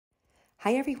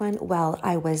Hi everyone. Well,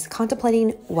 I was contemplating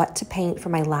what to paint for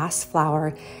my last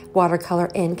flower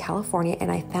watercolor in California,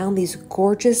 and I found these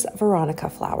gorgeous Veronica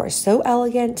flowers. So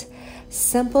elegant,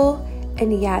 simple,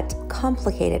 and yet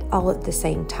complicated all at the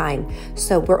same time.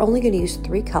 So we're only going to use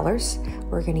 3 colors.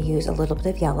 We're going to use a little bit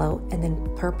of yellow and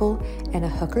then purple and a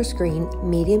hooker's green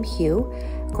medium hue.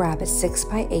 Grab a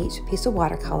 6x8 piece of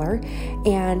watercolor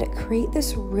and create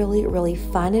this really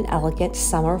fun and elegant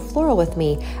summer floral with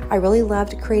me. I really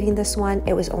loved creating this one.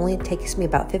 It takes me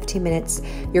about 15 minutes.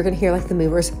 You're gonna hear like the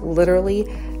movers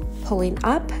literally pulling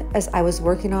up as I was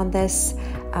working on this,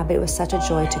 but it was such a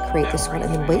joy to create this one.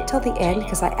 And then wait till the end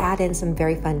because I add in some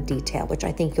very fun detail, which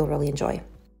I think you'll really enjoy.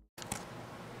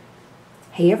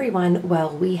 Hey everyone, well,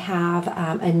 we have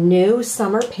a new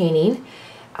summer painting,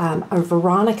 a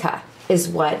Veronica is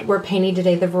what we're painting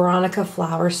today, the Veronica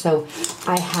flower. So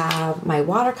I have my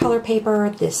watercolor paper,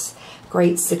 this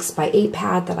great 6x8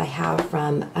 pad that I have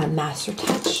from Master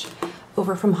Touch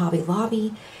over from Hobby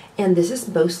Lobby. And this is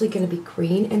mostly going to be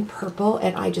green and purple.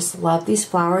 And I just love these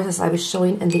flowers, as I was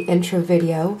showing in the intro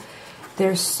video.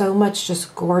 There's so much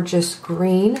just gorgeous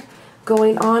green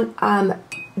going on. I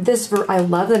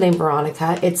love the name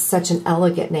Veronica. It's such an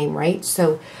elegant name, right?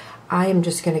 So I am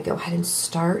just going to go ahead and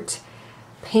start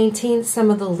painting some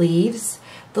of the leaves.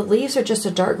 The leaves are just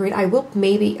a dark green. I'm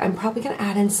probably going to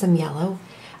add in some yellow.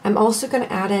 I'm also going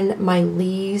to add in my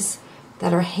leaves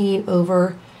that are hanging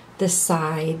over the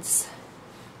sides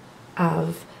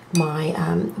of my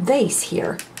vase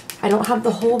here. I don't have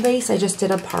the whole vase. I just did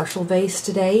a partial vase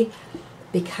today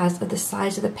because of the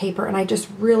size of the paper, and I just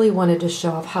really wanted to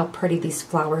show off how pretty these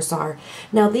flowers are.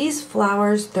 Now these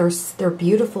flowers, their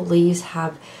beautiful leaves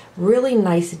have really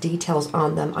nice details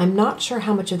on them. I'm not sure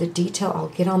how much of the detail I'll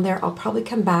get on there. I'll probably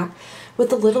come back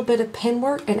with a little bit of pen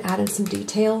work and add in some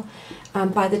detail.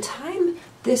 By the time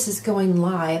this is going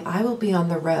live, I will be on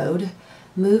the road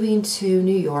moving to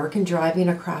New York and driving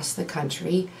across the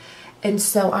country. And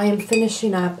so I am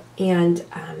finishing up, and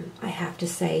I have to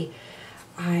say,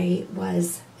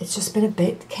 it's just been a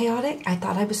bit chaotic. I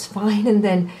thought I was fine, and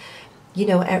then, you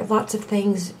know, lots of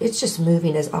things, it's just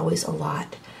moving is always a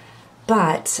lot.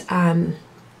 But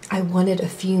I wanted a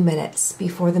few minutes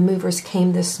before the movers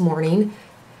came this morning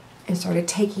and started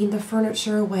taking the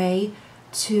furniture away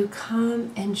to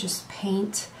come and just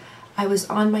paint. I was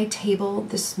on my table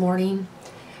this morning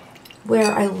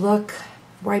where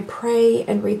I pray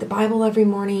and read the Bible every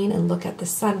morning and look at the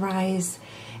sunrise.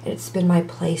 And it's been my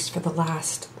place for the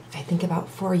last, I think, about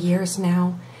 4 years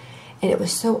now. And it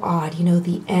was so odd, you know,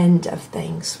 the end of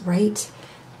things, right?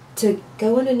 To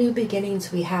go into new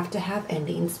beginnings, we have to have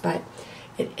endings, but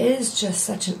it is just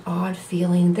such an odd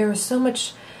feeling. There is so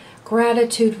much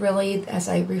gratitude, really, as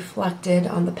I reflected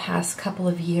on the past couple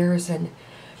of years and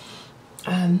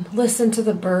listened to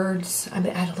the birds. I'm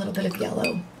going to add a little bit of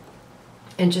yellow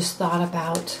and just thought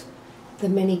about the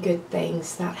many good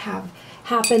things that have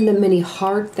happened, the many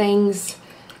hard things,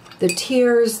 the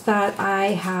tears that I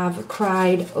have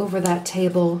cried over that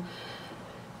table,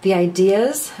 the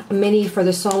ideas, many for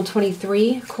the Psalm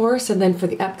 23 course, and then for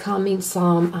the upcoming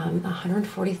Psalm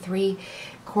 143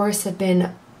 course have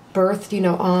been birthed, you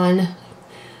know, on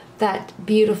that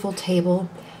beautiful table.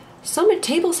 So many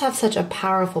tables have such a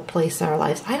powerful place in our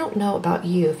lives. I don't know about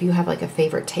you, if you have like a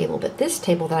favorite table, but this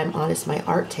table that I'm on is my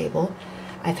art table.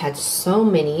 I've had so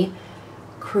many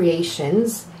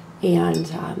creations,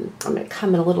 and I'm going to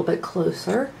come in a little bit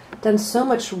closer. Done so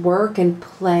much work and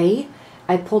play.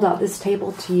 I pulled out this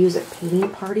table to use at painting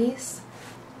parties.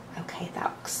 Okay,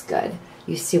 that looks good.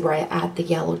 You see where I add the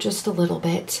yellow just a little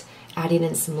bit, adding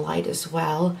in some light as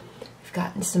well. We've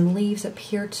gotten some leaves up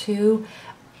here too.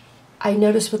 I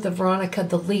noticed with the Veronica,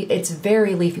 it's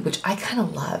very leafy, which I kind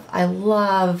of love. I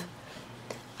love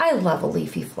a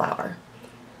leafy flower.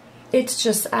 It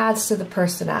just adds to the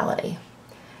personality.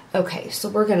 Okay, so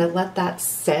we're gonna let that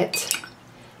sit.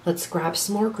 Let's grab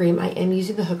some more green. I am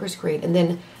using the hooker's green, and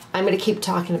then I'm gonna keep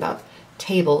talking about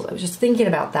tables. I was just thinking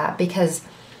about that because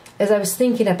as I was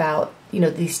thinking about, you know,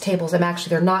 these tables,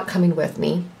 they're not coming with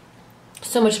me.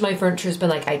 So much of my furniture has been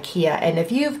like IKEA, and if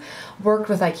you've worked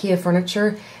with IKEA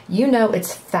furniture, you know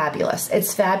it's fabulous.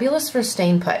 It's fabulous for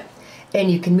staying put, and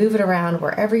you can move it around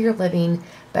wherever you're living,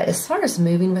 but as far as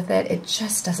moving with it, it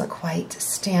just doesn't quite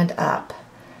stand up.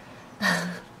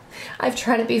 I've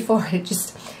tried it before,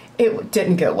 it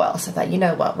didn't go well, so I thought, you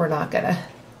know what, we're not gonna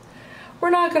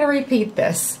repeat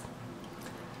this.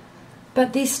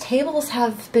 But these tables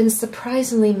have been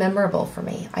surprisingly memorable for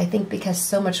me. I think because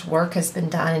so much work has been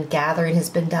done and gathering has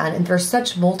been done, and they're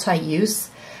such multi-use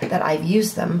that I've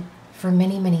used them for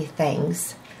many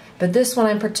things. But this one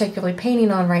I'm particularly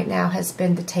painting on right now has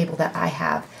been the table that I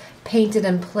have painted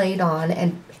and played on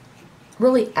and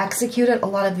really executed a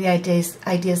lot of the ideas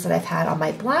that I've had on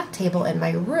my black table in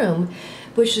my room,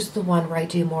 which is the one where I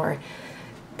do more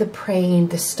the praying,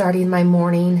 the starting my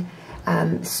morning,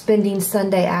 spending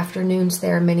Sunday afternoons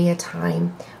there many a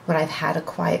time. When I've had a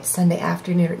quiet Sunday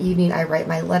afternoon or evening, I write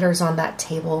my letters on that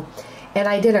table. And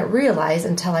I didn't realize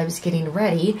until I was getting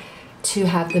ready to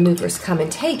have the movers come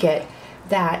and take it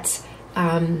that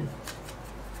how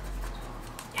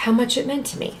much it meant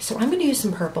to me. So I'm going to use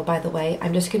some purple, by the way.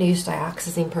 I'm just going to use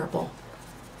dioxazine purple.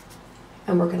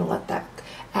 And we're going to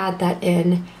add that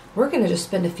in. We're going to just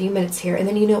spend a few minutes here, and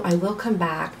then, you know, I will come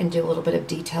back and do a little bit of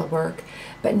detail work.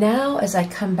 But now as I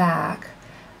come back,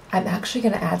 I'm actually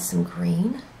going to add some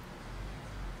green.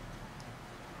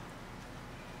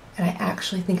 And I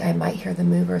actually think I might hear the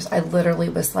movers. I literally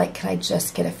was like, can I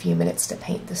just get a few minutes to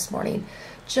paint this morning?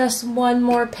 Just one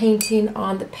more painting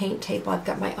on the paint table. I've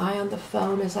got my eye on the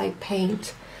phone as I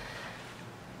paint.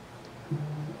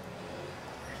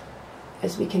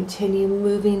 As we continue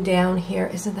moving down here,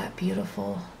 isn't that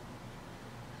beautiful?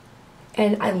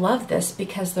 And I love this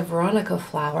because the Veronica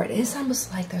flower, it is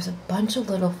almost like there's a bunch of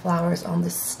little flowers on the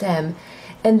stem,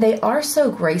 and they are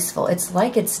so graceful. It's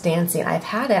like it's dancing. I've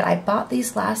had it. I bought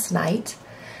these last night.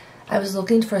 I was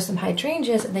looking for some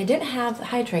hydrangeas, and they didn't have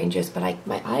hydrangeas, but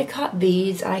my eye caught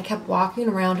these, and I kept walking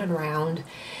around and around,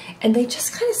 and they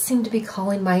just kind of seemed to be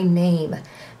calling my name.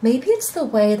 Maybe it's the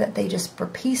way that they just were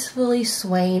peacefully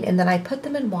swaying, and then I put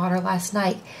them in water last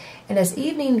night, and as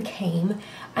evening came,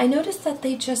 I noticed that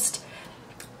they just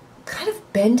kind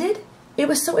of bended. It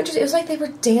was so interesting. It was like they were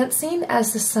dancing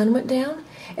as the sun went down,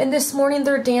 and this morning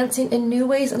they're dancing in new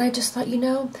ways, and I just thought, you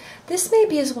know, this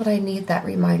maybe is what I need, that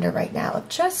reminder right now of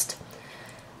just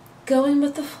going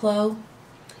with the flow,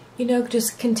 you know,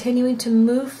 just continuing to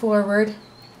move forward,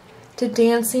 to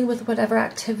dancing with whatever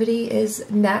activity is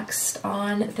next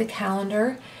on the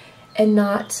calendar, and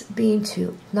not being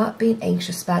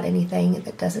anxious about anything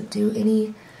that doesn't do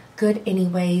any good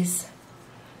anyways.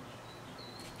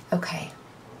 Okay,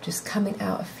 just coming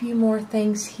out a few more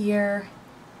things here.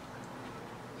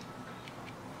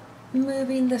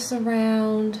 Moving this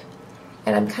around,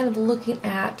 and I'm kind of looking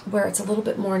at where it's a little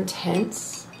bit more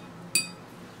intense.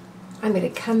 I'm going to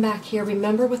come back here.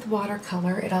 Remember, with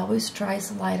watercolor, it always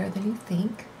dries lighter than you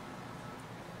think.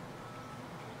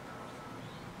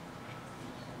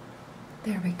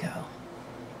 There we go.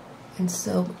 And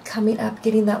so coming up,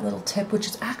 getting that little tip, which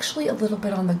is actually a little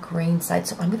bit on the green side.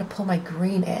 So I'm going to pull my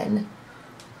green in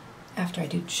after I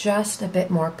do just a bit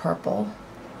more purple.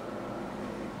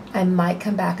 I might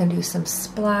come back and do some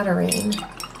splattering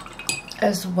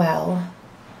as well.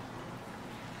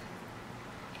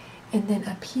 And then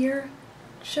up here,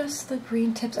 just the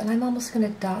green tips, and I'm almost going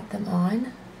to dot them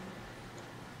on.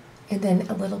 And then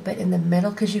a little bit in the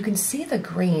middle, because you can see the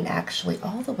green actually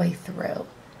all the way through.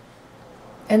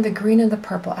 And the green and the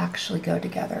purple actually go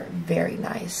together very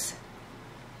nice.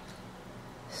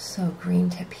 So green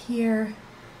tip here,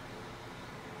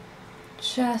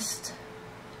 just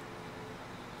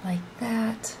like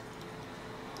that.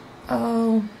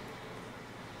 Oh,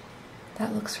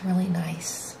 that looks really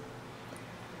nice.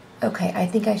 Okay, I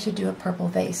think I should do a purple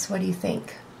vase. What do you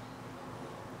think?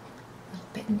 A little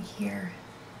bit in here.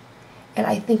 And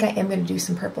I think I am going to do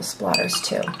some purple splatters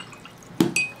too.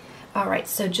 All right,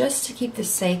 so just to keep the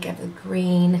sake of the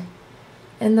green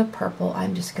and the purple,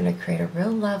 I'm just going to create a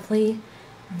real lovely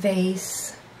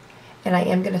vase. And I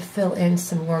am going to fill in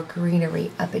some more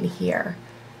greenery up in here.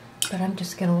 But I'm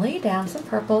just going to lay down some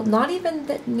purple, not even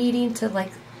needing to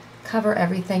like cover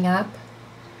everything up.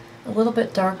 A little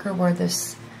bit darker where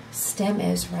this stem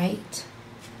is, right?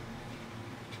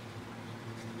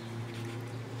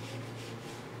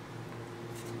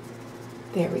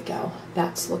 There we go.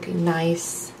 That's looking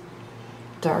nice.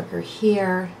 Darker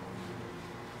here.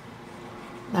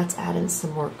 Let's add in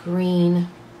some more green.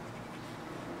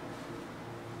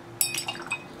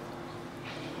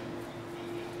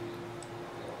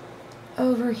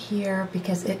 Over here,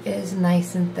 because it is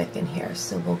nice and thick in here,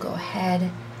 so we'll go ahead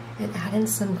and add in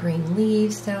some green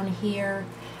leaves down here.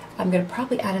 I'm going to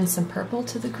probably add in some purple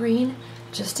to the green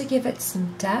just to give it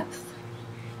some depth.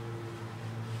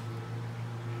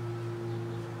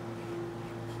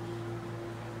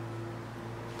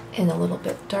 And a little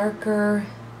bit darker.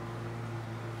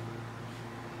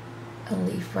 A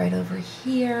leaf right over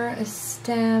here, a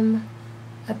stem,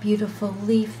 a beautiful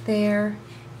leaf there.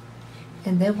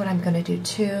 And then what I'm going to do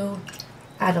too,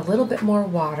 add a little bit more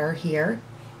water here.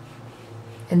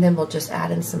 And then we'll just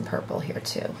add in some purple here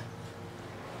too.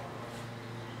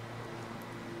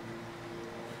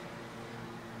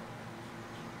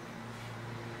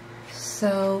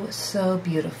 So, so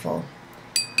beautiful.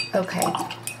 Okay,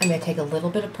 I'm going to take a little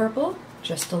bit of purple,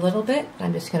 just a little bit.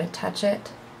 I'm just going to touch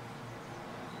it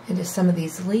into some of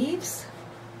these leaves,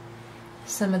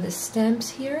 some of the stems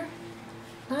here.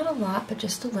 Not a lot, but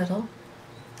just a little.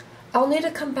 I'll need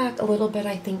to come back a little bit,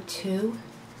 I think, too,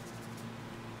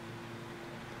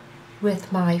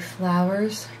 with my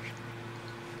flowers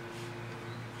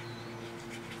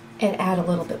and add a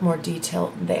little bit more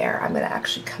detail there. I'm going to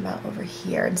actually come out over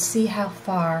here and see how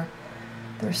far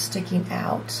they're sticking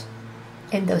out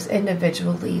in those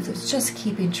individual leaves. It's just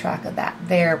keeping track of that.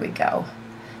 There we go.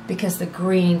 Because the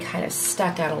green kind of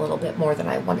stuck out a little bit more than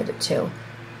I wanted it to.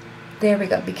 There we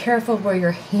go. Be careful where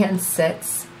your hand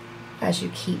sits as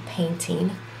you keep painting.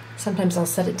 Sometimes I'll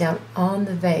set it down on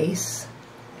the vase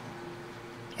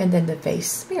and then the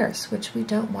vase smears, which we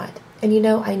don't want. And you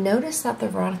know, I noticed that the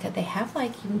Veronica, they have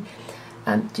like,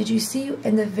 did you see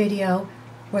in the video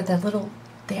where the little,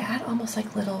 they had almost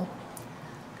like little,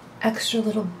 extra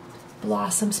little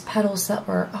blossoms, petals that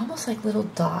were almost like little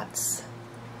dots.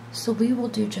 So we will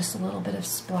do just a little bit of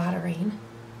splattering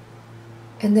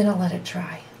and then I'll let it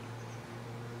dry.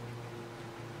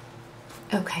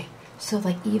 Okay, so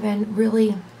like even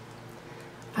really,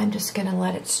 I'm just gonna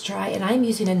let it dry, and I'm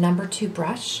using a number 2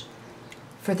 brush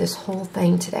for this whole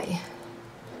thing today.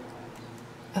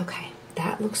 Okay,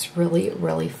 that looks really,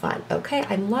 really fun. Okay,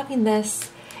 I'm loving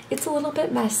this. It's a little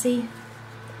bit messy.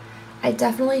 I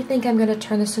definitely think I'm gonna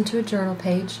turn this into a journal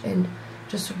page and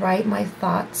just write my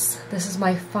thoughts. This is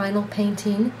my final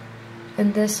painting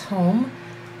in this home.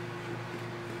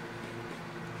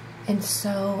 And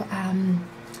so,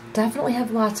 definitely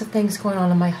have lots of things going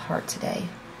on in my heart today.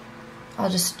 I'll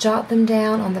just jot them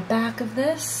down on the back of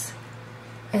this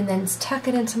and then tuck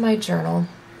it into my journal.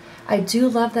 I do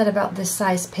love that about this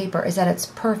size paper is that it's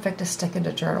perfect to stick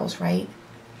into journals, right?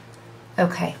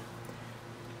 Okay.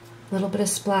 A little bit of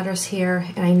splatters here,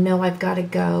 and I know I've got to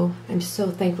go. I'm so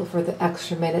thankful for the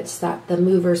extra minutes that the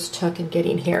movers took in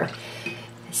getting here.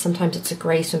 Sometimes it's a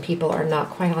grace when people are not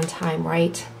quite on time,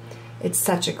 right? It's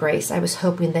such a grace. I was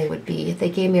hoping they would be. They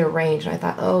gave me a range, and I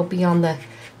thought, oh, be on the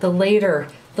later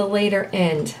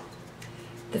end.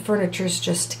 The furniture's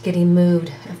just getting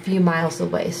moved a few miles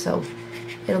away, so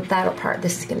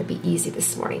this is going to be easy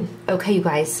this morning. Okay, you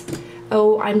guys.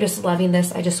 Oh, I'm just loving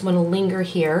this. I just want to linger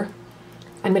here.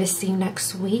 I'm going to see you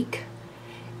next week.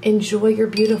 Enjoy your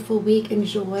beautiful week.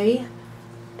 Enjoy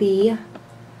the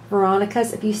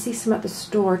Veronicas. If you see some at the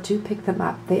store, do pick them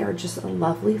up. They are just a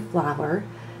lovely flower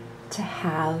to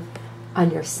have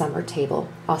on your summer table.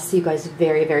 I'll see you guys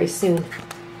very, very soon.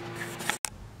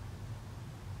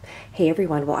 Hey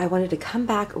everyone, well I wanted to come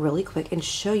back really quick and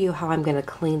show you how I'm going to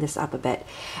clean this up a bit.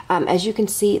 As you can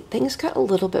see, things got a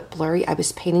little bit blurry. I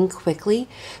was painting quickly,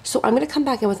 so I'm going to come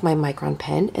back in with my micron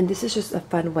pen, and this is just a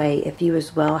fun way if you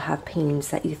as well have paintings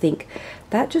that you think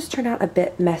that just turned out a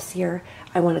bit messier.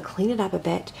 I want to clean it up a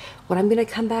bit. What I'm going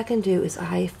to come back and do is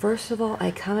first of all,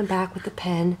 I come back with the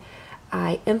pen.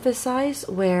 I emphasize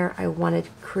where I want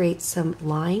to create some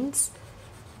lines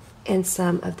and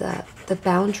some of the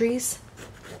boundaries.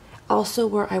 Also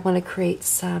where I want to create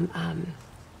some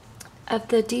of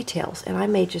the details. And I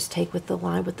may just take with the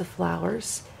line with the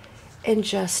flowers and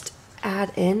just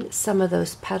add in some of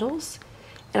those petals.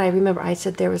 And I remember I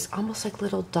said there was almost like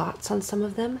little dots on some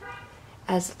of them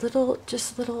as little,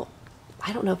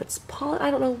 I don't know if it's pollen, I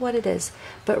don't know what it is,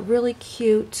 but really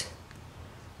cute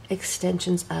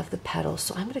extensions of the petals.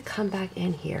 So I'm going to come back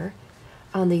in here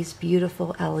on these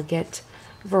beautiful, elegant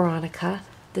Veronica,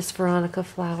 this Veronica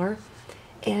flower,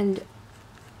 and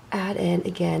add in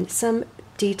again some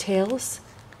details,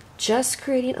 just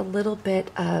creating a little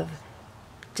bit of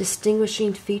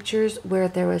distinguishing features where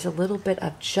there was a little bit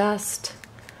of just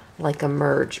like a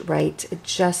merge, right? It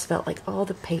just felt like all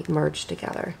the paint merged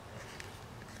together.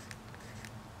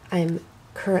 I'm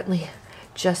currently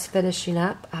just finishing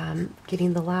up,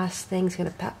 getting the last things.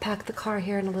 Going to pack the car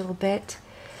here in a little bit,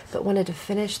 but wanted to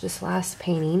finish this last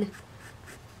painting.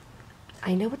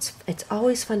 I know it's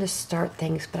always fun to start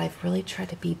things, but I've really tried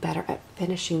to be better at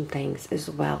finishing things as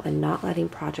well and not letting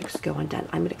projects go undone.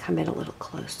 I'm going to come in a little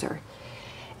closer,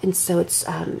 and so it's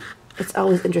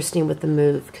always interesting with the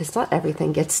move because not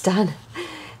everything gets done,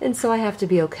 and so I have to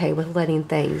be okay with letting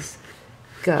things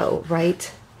go,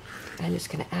 right? I'm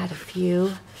just going to add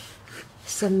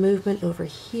some movement over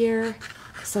here,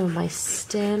 some of my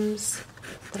stems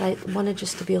that I wanted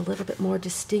just to be a little bit more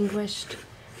distinguished.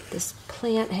 This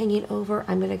plant hanging over,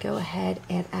 I'm going to go ahead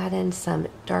and add in some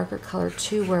darker color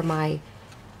too where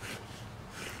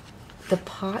the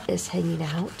pot is hanging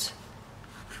out.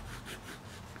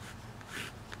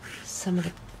 Some of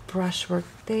the brushwork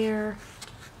there.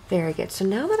 Very good. So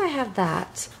now that I have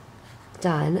that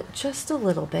done just a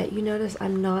little bit. You notice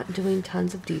I'm not doing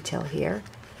tons of detail here.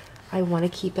 I want to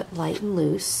keep it light and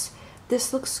loose.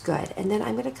 This looks good. And then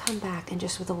I'm going to come back and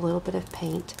just with a little bit of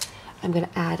paint, I'm going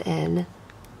to add in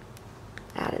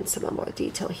some more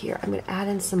detail here. I'm going to add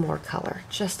in some more color,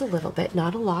 just a little bit,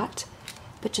 not a lot,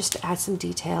 but just to add some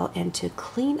detail and to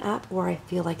clean up where I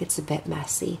feel like it's a bit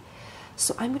messy.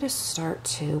 So I'm going to start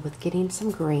too with getting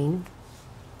some green.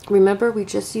 Remember, we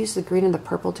just used the green and the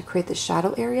purple to create the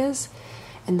shadow areas,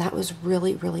 and that was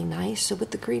really, really nice. So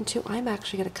with the green too, I'm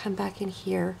actually going to come back in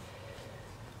here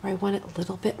where I want it a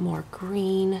little bit more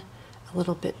green, a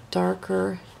little bit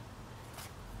darker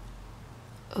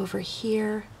over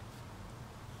here.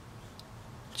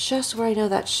 Just where I know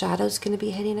that shadow's going to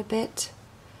be hitting a bit.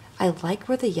 I like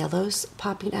where the yellow's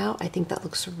popping out. I think that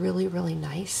looks really, really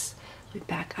nice. We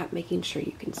back up, making sure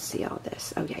you can see all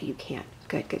this. Oh yeah, you can.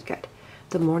 Good, good, good.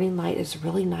 The morning light is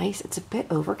really nice. It's a bit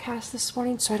overcast this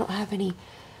morning, so I don't have a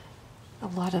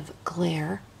lot of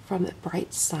glare from the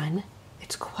bright sun.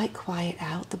 It's quite quiet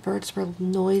out. The birds were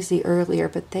noisy earlier,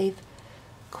 but they've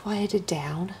quieted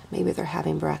down. Maybe they're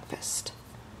having breakfast.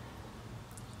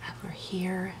 Over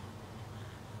here.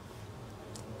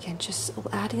 Again, just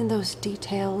adding those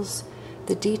details.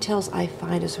 The details I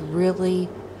find is really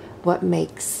what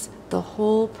makes the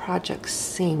whole project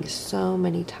sing so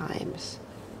many times.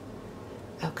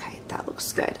 Okay, that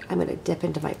looks good. I'm going to dip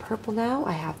into my purple now.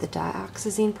 I have the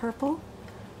dioxazine purple.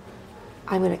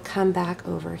 I'm going to come back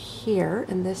over here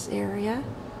in this area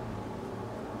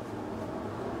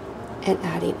and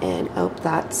adding in, oh,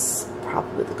 that's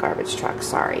probably the garbage truck,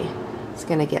 sorry. It's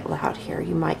going to get loud here.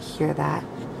 You might hear that.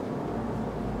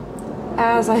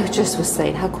 As I just was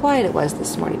saying, how quiet it was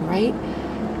this morning, right?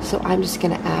 So I'm just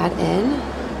going to add in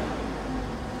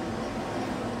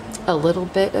a little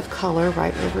bit of color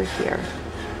right over here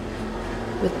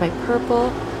with my purple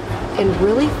and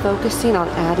really focusing on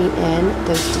adding in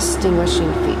those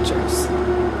distinguishing features.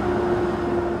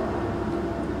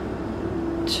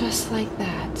 Just like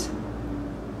that.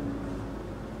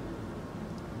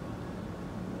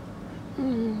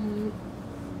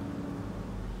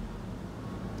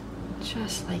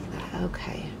 Just like that,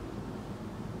 okay.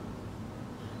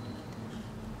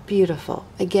 Beautiful.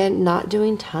 Again, not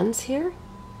doing tons here.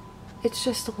 It's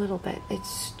just a little bit.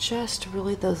 It's just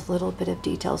really those little bit of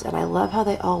details, and I love how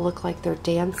they all look like they're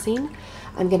dancing.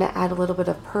 I'm going to add a little bit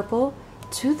of purple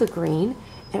to the green,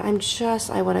 and I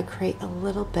want to create a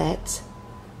little bit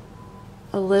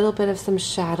of some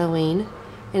shadowing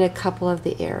in a couple of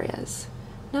the areas.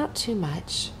 Not too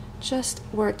much, just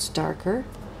where it's darker.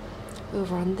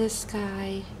 Over on this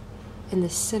guy, in the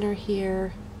center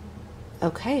here.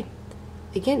 Okay.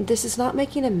 Again, this is not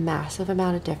making a massive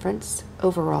amount of difference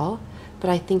overall, but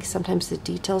I think sometimes the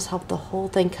details help the whole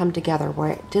thing come together,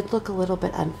 where it did look a little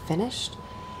bit unfinished,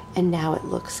 and now it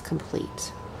looks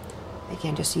complete.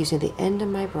 Again, just using the end of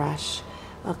my brush,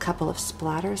 a couple of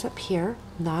splatters up here,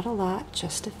 not a lot,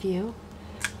 just a few.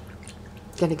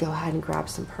 Gonna go ahead and grab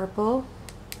some purple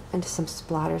and some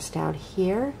splatters down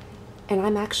here, and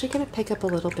I'm actually gonna pick up a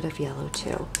little bit of yellow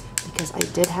too, because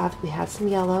we had some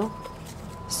yellow.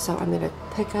 So I'm going to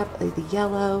pick up the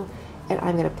yellow, and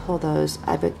I'm going to pull those.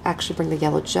 I would actually bring the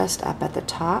yellow just up at the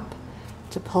top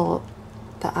to pull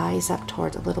the eyes up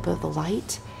towards a little bit of the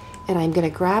light. And I'm going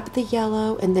to grab the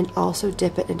yellow and then also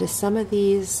dip it into some of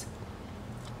these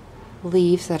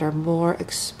leaves that are more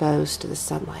exposed to the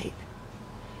sunlight.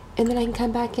 And then I can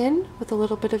come back in with a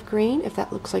little bit of green if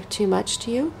that looks like too much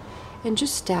to you, and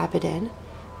just dab it in.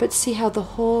 But see how the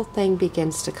whole thing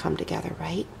begins to come together,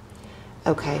 right?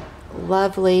 Okay.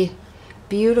 Lovely,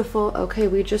 beautiful. Okay,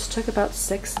 we just took about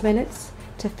 6 minutes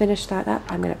to finish that up.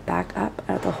 I'm going to back up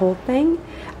at the whole thing.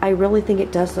 I really think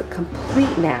it does look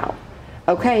complete now.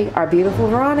 Okay, our beautiful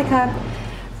Veronica.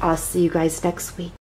 I'll see you guys next week.